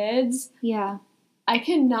her kids. Yeah. I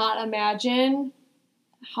cannot imagine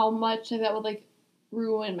how much, like, that would, like,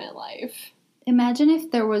 ruin my life. Imagine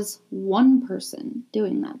if there was one person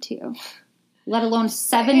doing that to you, let alone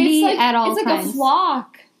 70 at all times. It's like a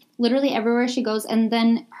flock. Literally everywhere she goes, and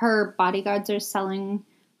then her bodyguards are selling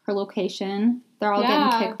her location. They're all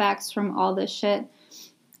getting kickbacks from all this shit.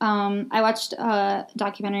 I watched a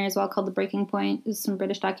documentary as well called The Breaking Point. It was some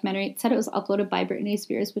British documentary. It said it was uploaded by Britney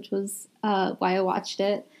Spears, which was why I watched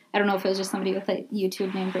it. I don't know if it was just somebody with a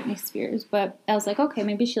YouTube named Britney Spears, but I was like, okay,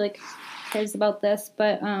 maybe she, like, cares about this.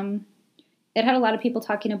 But it had a lot of people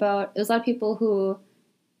talking about, it was a lot of people who,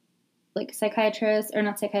 like, psychiatrists, or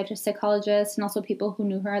not psychiatrists, psychologists, and also people who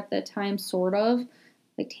knew her at the time, sort of,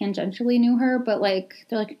 like, tangentially knew her, but, like,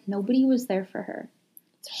 they're like, nobody was there for her.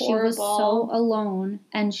 She was so alone,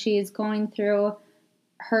 and she's going through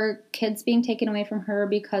her kids being taken away from her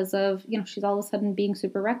because of, you know, she's all of a sudden being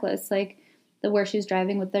super reckless, like, where she's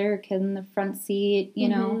driving with their kid in the front seat, you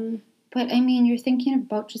know. But, I mean, you're thinking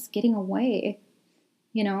about just getting away,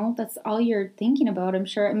 you know. That's all you're thinking about, I'm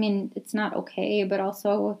sure. I mean, it's not okay, but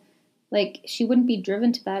also, like, she wouldn't be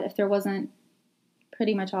driven to that if there wasn't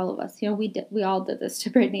pretty much all of us. You know, we all did this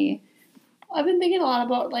to Britney. I've been thinking a lot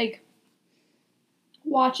about, like,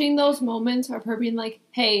 watching those moments of her being like,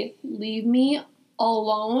 hey, leave me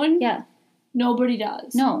alone. Yeah. Nobody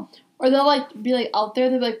does. No. Or they'll, like, be, like, out there,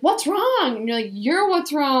 they're like, what's wrong? And you're like, you're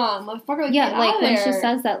what's wrong. Motherfucker, like, yeah, get like, out when there. she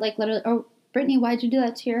says that, like, literally, oh, Britney, why'd you do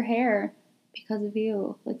that to your hair? Because of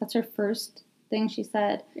you. Like, that's her first thing she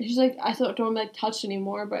said. And she's like, I don't want to be, like, touched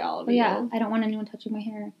anymore by all of you. Yeah, I don't want anyone touching my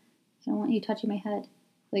hair. I don't want you touching my head.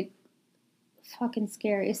 Like, fucking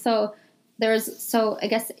scary. So, I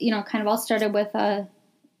guess, you know, kind of all started with,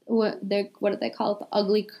 what do they call it? The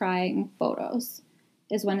ugly crying photos.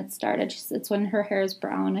 Is when it started. It's when her hair is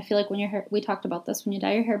brown. I feel like when your hair, we talked about this, when you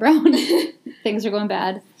dye your hair brown, things are going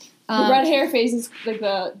bad. The red hair phase is like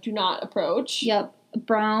the do not approach. Yep.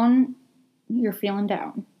 Brown, you're feeling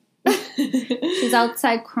down. She's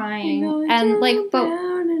outside crying. And like, but...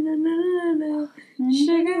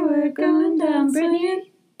 Sugar, we're going down, Britney.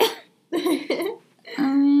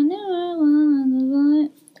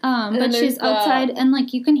 But she's outside and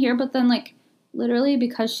like you can hear, but then like literally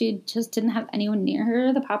because she just didn't have anyone near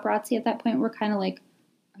her, the paparazzi at that point were kind of like,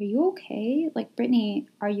 are you okay? Like, Britney,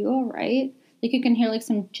 are you all right? Like, you can hear like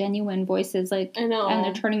some genuine voices, like, I know. And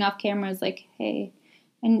they're turning off cameras, like, hey.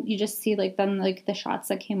 And you just see like then like the shots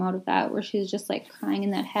that came out of that where she's just like crying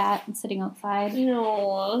in that hat and sitting outside.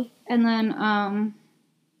 No. And then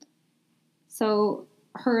so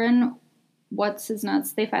her and what's his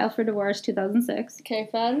nuts, they filed for divorce 2006. Okay,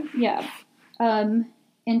 Fed? Yeah.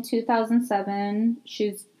 In 2007,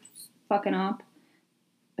 she's fucking up.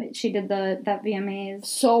 But she did that VMAs.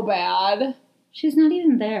 So bad. She's not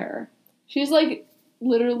even there. She's like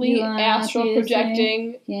literally astral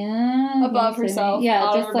projecting above herself,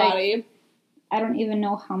 out of her body. I don't even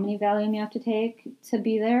know how many Valium you have to take to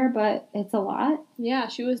be there, but it's a lot. Yeah,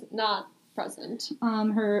 she was not present.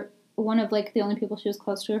 One of like the only people she was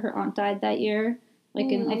close to, her aunt died that year.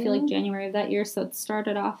 Like in, I feel like January of that year, so it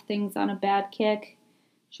started off things on a bad kick.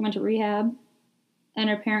 She went to rehab, and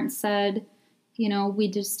her parents said, you know, we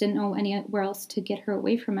just didn't know anywhere else to get her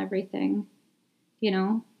away from everything, you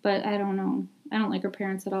know. But I don't know. I don't like her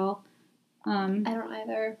parents at all. I don't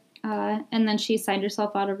either. And then she signed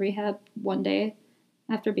herself out of rehab one day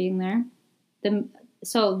after being there.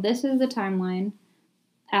 So this is the timeline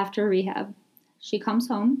after rehab. She comes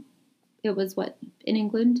home. It was in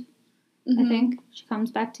England, I think. She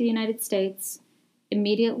comes back to the United States,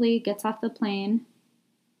 immediately gets off the plane.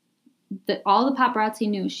 All the paparazzi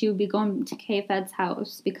knew she would be going to K-Fed's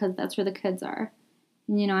house because that's where the kids are.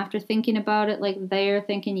 And, you know, after thinking about it, like, they're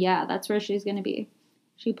thinking, yeah, that's where she's going to be.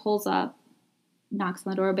 She pulls up, knocks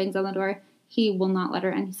on the door, bangs on the door. He will not let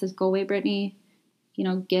her in. He says, go away, Britney.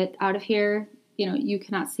 get out of here. You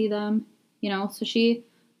cannot see them. So she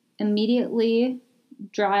immediately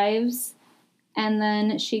drives, and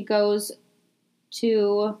then she goes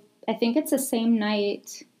to, I think it's the same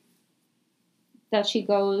night that she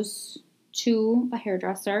goes to a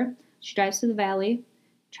hairdresser. She drives to the valley,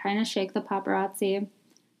 trying to shake the paparazzi.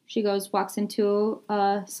 She walks into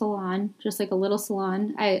a salon, just like a little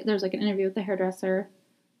salon. There's like an interview with the hairdresser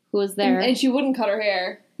who was there. And she wouldn't cut her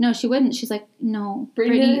hair. No, she wouldn't. She's like, no.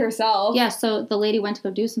 Britney did it herself. Yeah, so the lady went to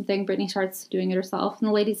go do something. Britney starts doing it herself. And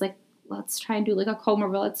the lady's like, let's try and do like a comb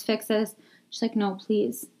over. Let's fix this. She's like, no,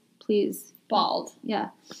 please. Bald. Yeah.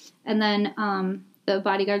 And then the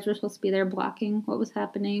bodyguards were supposed to be there blocking what was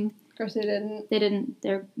happening. Of course they didn't. They didn't.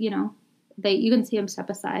 They're, you can see them step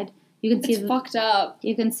aside. You can see it's fucked up.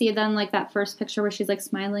 You can see then like that first picture where she's like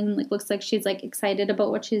smiling and like looks like she's like excited about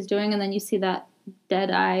what she's doing, and then you see that dead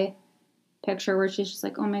eye picture where she's just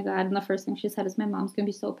like, oh my God, and the first thing she said is, my mom's gonna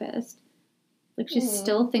be so pissed. Like she's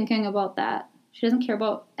still thinking about that. She doesn't care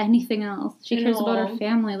about anything else. She cares about her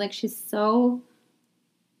family. Like she's so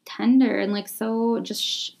tender and like so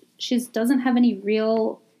just she doesn't have any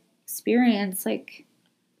real experience. Like,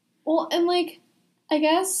 well, and like I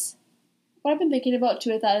guess what I've been thinking about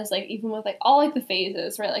too with that is like even with like all like the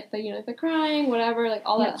phases, right? Like the the crying, whatever, like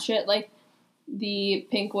all that shit, like the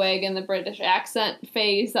pink wig and the British accent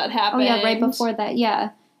phase that happened. Oh yeah, right before that, yeah.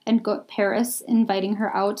 And Paris inviting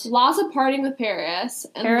her out. Lots of partying with Paris.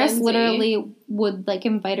 And Paris Lindsay literally would like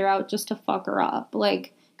invite her out just to fuck her up,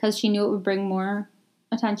 like because she knew it would bring more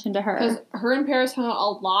attention to her. Because her and Paris hung out a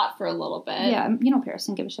lot for a little bit. Yeah, Paris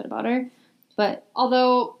didn't give a shit about her, but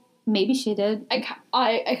although maybe she did. I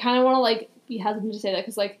kind of want to like be hesitant to say that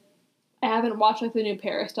because like I haven't watched like the new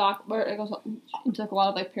Paris doc where it goes into like a lot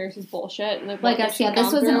of like Paris's bullshit and like this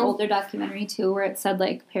was an older documentary too where it said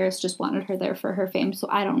like Paris just wanted her there for her fame, so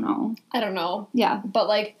I don't know. Yeah, but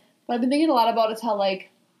like what I've been thinking a lot about is how like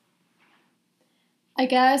I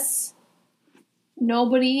guess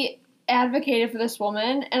nobody advocated for this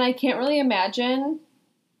woman, and I can't really imagine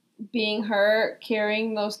being her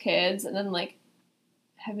carrying those kids and then like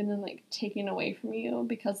having them like taken away from you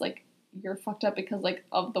because like you're fucked up because like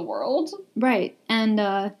of the world, right? And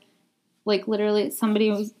like literally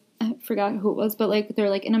somebody was, I forgot who it was, but like they're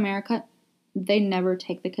like in America they never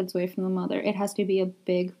take the kids away from the mother. It has to be a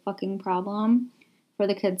big fucking problem for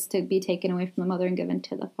the kids to be taken away from the mother and given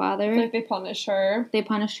to the father. Like they punish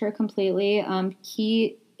her completely.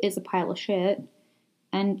 He is a pile of shit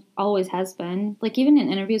and always has been. Like even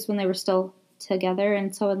in interviews when they were still together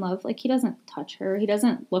and so in love, like he doesn't touch her, he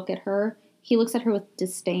doesn't look at her. He looks at her with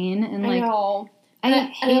disdain and like. I know.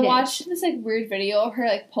 I watched this like weird video of her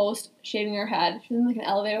like post shaving her head. She was in like an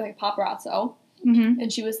elevator with like paparazzo,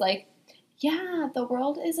 and she was like, "Yeah, the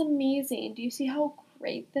world is amazing. Do you see how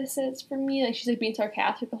great this is for me?" Like she's like being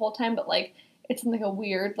sarcastic the whole time, but like it's in like a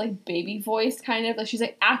weird like baby voice kind of like she's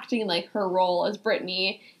like acting like her role as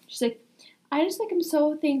Britney. She's like, "I just like am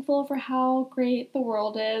so thankful for how great the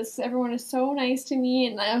world is. Everyone is so nice to me,"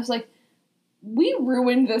 and I was like. We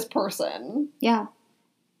ruined this person. Yeah.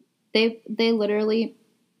 They literally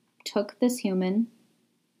took this human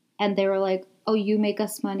and they were like, oh, you make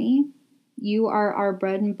us money? You are our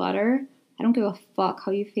bread and butter? I don't give a fuck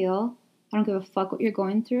how you feel. I don't give a fuck what you're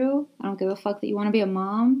going through. I don't give a fuck that you want to be a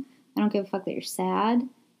mom. I don't give a fuck that you're sad.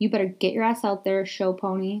 You better get your ass out there, show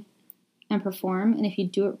pony, and perform. And if you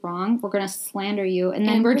do it wrong, we're going to slander you. And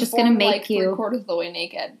then we're just going to make you. 3/4 of the way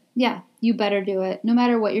naked. Yeah, you better do it. No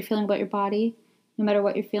matter what you're feeling about your body, no matter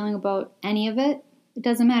what you're feeling about any of it, it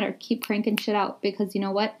doesn't matter. Keep cranking shit out because you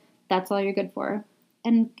know what? That's all you're good for.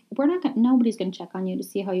 And nobody's going to check on you to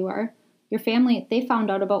see how you are. Your family, they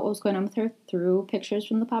found out about what was going on with her through pictures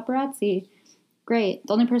from the paparazzi. Great.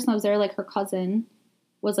 The only person that was there, like her cousin,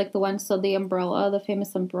 was like the one, so the umbrella, the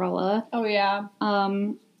famous umbrella. Oh, yeah.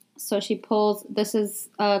 So she pulls, this is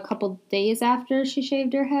a couple days after she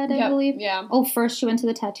shaved her head, I believe. Yeah. Oh, first she went to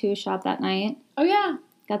the tattoo shop that night. Oh, yeah.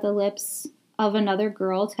 Got the lips of another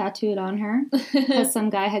girl tattooed on her. Because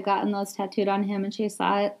some guy had gotten those tattooed on him and she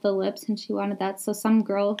saw it, the lips, and she wanted that. So some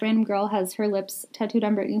random girl has her lips tattooed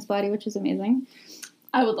on Britney's body, which is amazing.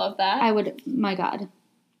 I would love that. I would, my God,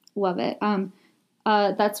 love it.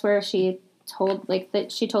 That's where she told, like,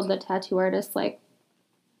 that she told the tattoo artist, like,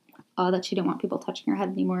 that she didn't want people touching her head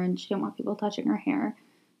anymore and she didn't want people touching her hair.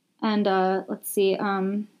 And let's see,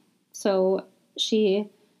 so she,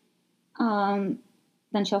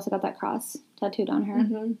 then she also got that cross tattooed on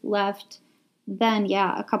her, left. Then,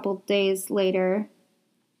 yeah, a couple days later,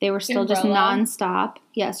 they were still just nonstop.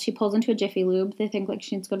 Yes, she pulls into a Jiffy Lube. They think, like,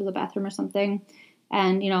 she needs to go to the bathroom or something.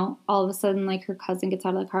 And, all of a sudden, like, her cousin gets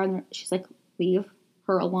out of the car and she's like, leave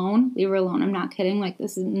her alone. Leave her alone. I'm not kidding. Like,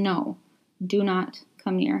 this is, no. Do not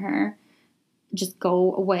come near her. Just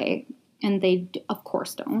go away. And they, of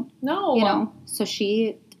course, don't. No. You know? So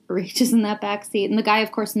she reaches in that back seat. And the guy,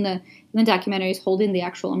 of course, in the documentary is holding the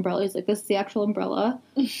actual umbrella. He's like, this is the actual umbrella.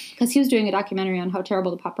 Because he was doing a documentary on how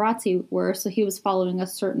terrible the paparazzi were. So he was following a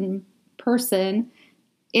certain person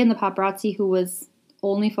in the paparazzi who was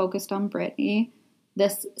only focused on Britney.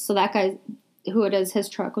 So that guy, who it is, his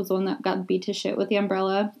truck was the one that got beat to shit with the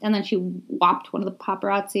umbrella. And then she whopped one of the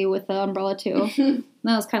paparazzi with the umbrella, too. And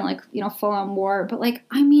that was kind of like, you know, full-on war. But, like,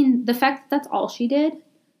 I mean, the fact that that's all she did,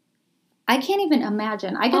 I can't even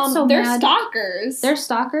imagine. I get so they're mad. Stalkers. They're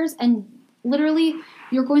stalkers. And literally,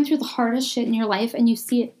 you're going through the hardest shit in your life, and you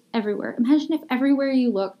see it everywhere. Imagine if everywhere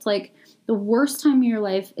you looked, like, the worst time of your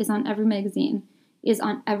life is on every magazine, is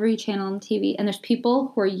on every channel on TV. And there's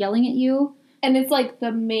people who are yelling at you. And it's, like,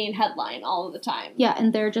 the main headline all of the time. Yeah,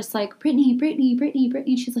 and they're just like, Britney, Britney, Britney,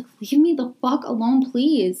 Britney. She's like, leave me the fuck alone,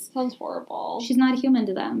 please. Sounds horrible. She's not a human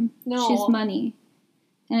to them. No. She's money.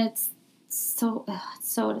 And it's so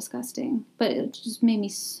disgusting. But it just made me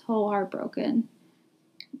so heartbroken.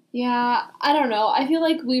 Yeah, I don't know. I feel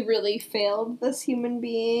like we really failed this human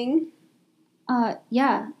being.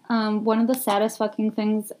 Yeah. One of the saddest fucking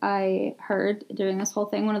things I heard during this whole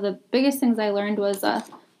thing, one of the biggest things I learned was,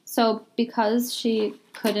 so because she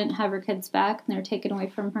couldn't have her kids back and they were taken away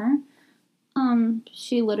from her,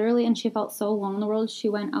 she literally, and she felt so alone in the world, she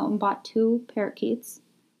went out and bought 2 parakeets,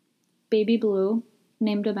 Baby Blue,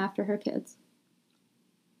 named them after her kids.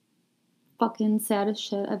 Fucking saddest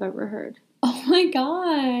shit I've ever heard. Oh my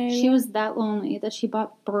god. She was that lonely that she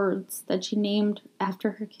bought birds that she named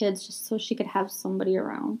after her kids just so she could have somebody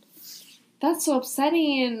around. That's so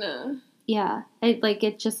upsetting. Yeah.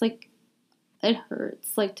 It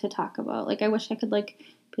hurts, like, to talk about. Like, I wish I could, like,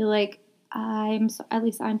 be like, at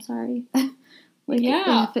least I'm sorry. Like,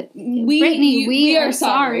 yeah. Britney, we are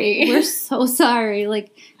sorry. sorry. We're so sorry.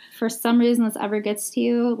 Like, for some reason this ever gets to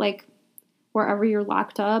you, like, wherever you're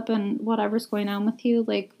locked up and whatever's going on with you,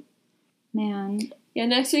 like, man. Yeah,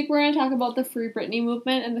 next week we're going to talk about the Free Britney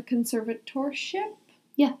movement and the conservatorship.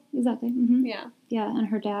 Yeah, exactly. Mm-hmm. Yeah. Yeah, and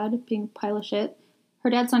her dad being a pile of shit.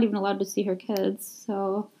 Her dad's not even allowed to see her kids,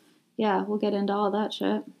 so... yeah, we'll get into all that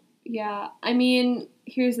shit. Yeah, I mean,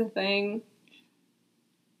 here's the thing.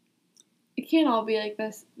 It can't all be like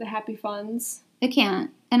this, the happy funds. It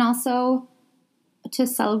can't. And also, to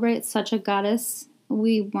celebrate such a goddess,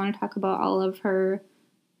 we want to talk about all of her,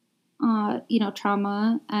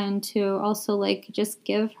 trauma, and to also, like, just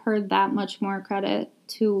give her that much more credit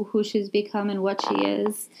to who she's become and what she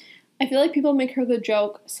is. I feel like people make her the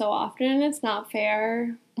joke so often, and it's not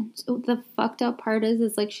fair. And the fucked up part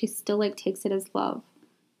is like, she still, like, takes it as love.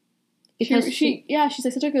 Because she's, like,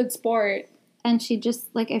 such a good sport. And she just,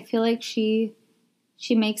 like, I feel like she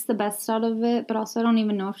makes the best out of it, but also I don't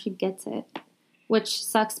even know if she gets it. Which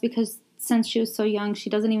sucks because since she was so young, she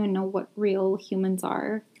doesn't even know what real humans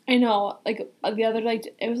are. I know. Like, the other,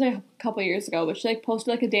 like, it was, like, a couple years ago, but she, like,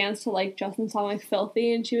 posted, like, a dance to, like, Justin's song, like,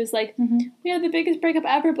 Filthy, and she was like, we had the biggest breakup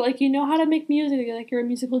ever, but, like, you know how to make music, like, you're a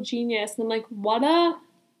musical genius. And I'm like, what a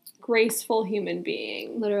graceful human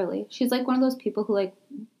being. Literally. She's, like, one of those people who, like,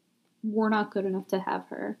 we're not good enough to have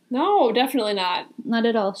her. No, definitely not. Not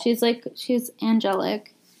at all. She's, like, she's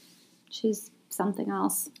angelic. She's something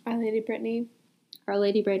else. Our Lady Britney. Our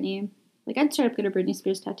Lady Britney. Like, I'd straight up get a Britney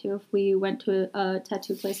Spears tattoo if we went to a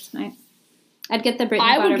tattoo place tonight. I'd get the Britney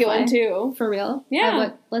butterfly. I would get one, too. For real?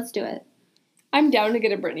 Yeah. Let's do it. I'm down to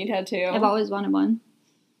get a Britney tattoo. I've always wanted one.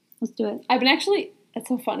 Let's do it. I've been actually... It's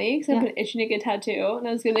so funny, because I've been itching to get a tattoo, and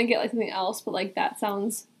I was going to get, like, something else, but, like, that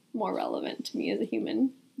sounds more relevant to me as a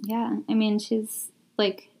human. Yeah. I mean, she's,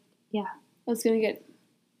 like, yeah. I was going to get...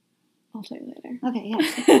 I'll tell you later. Okay,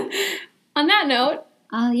 yeah. On that note...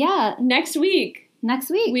 yeah. Next week.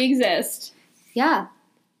 We exist. Yeah.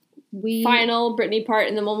 Final Britney part,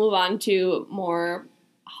 and then we'll move on to more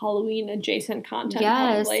Halloween-adjacent content,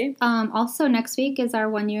 probably. Also, next week is our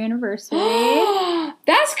 1-year anniversary.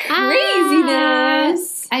 That's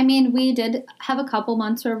craziness! I mean, we did have a couple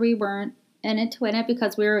months where we weren't in it to win it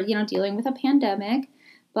because we were, dealing with a pandemic.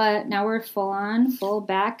 But now we're full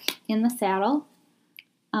back in the saddle.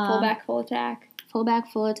 Full back, full attack. Full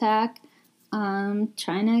back, full attack. Trying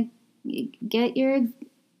to get your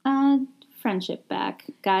friendship back,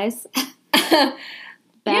 guys.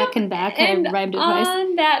 Back and back. And I rhymed it twice.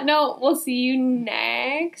 On that note, we'll see you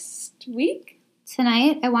next week.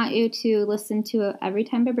 Tonight, I want you to listen to Every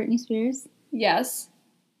Time by Britney Spears. Yes.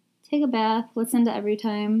 Take a bath, listen to Every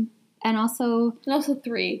Time, and also...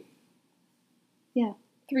 3. Yeah.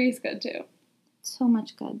 3 is good, too. So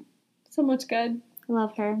much good. So much good. I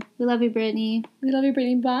love her. We love you, Brittany. We love you,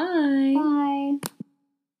 Brittany. Bye. Bye.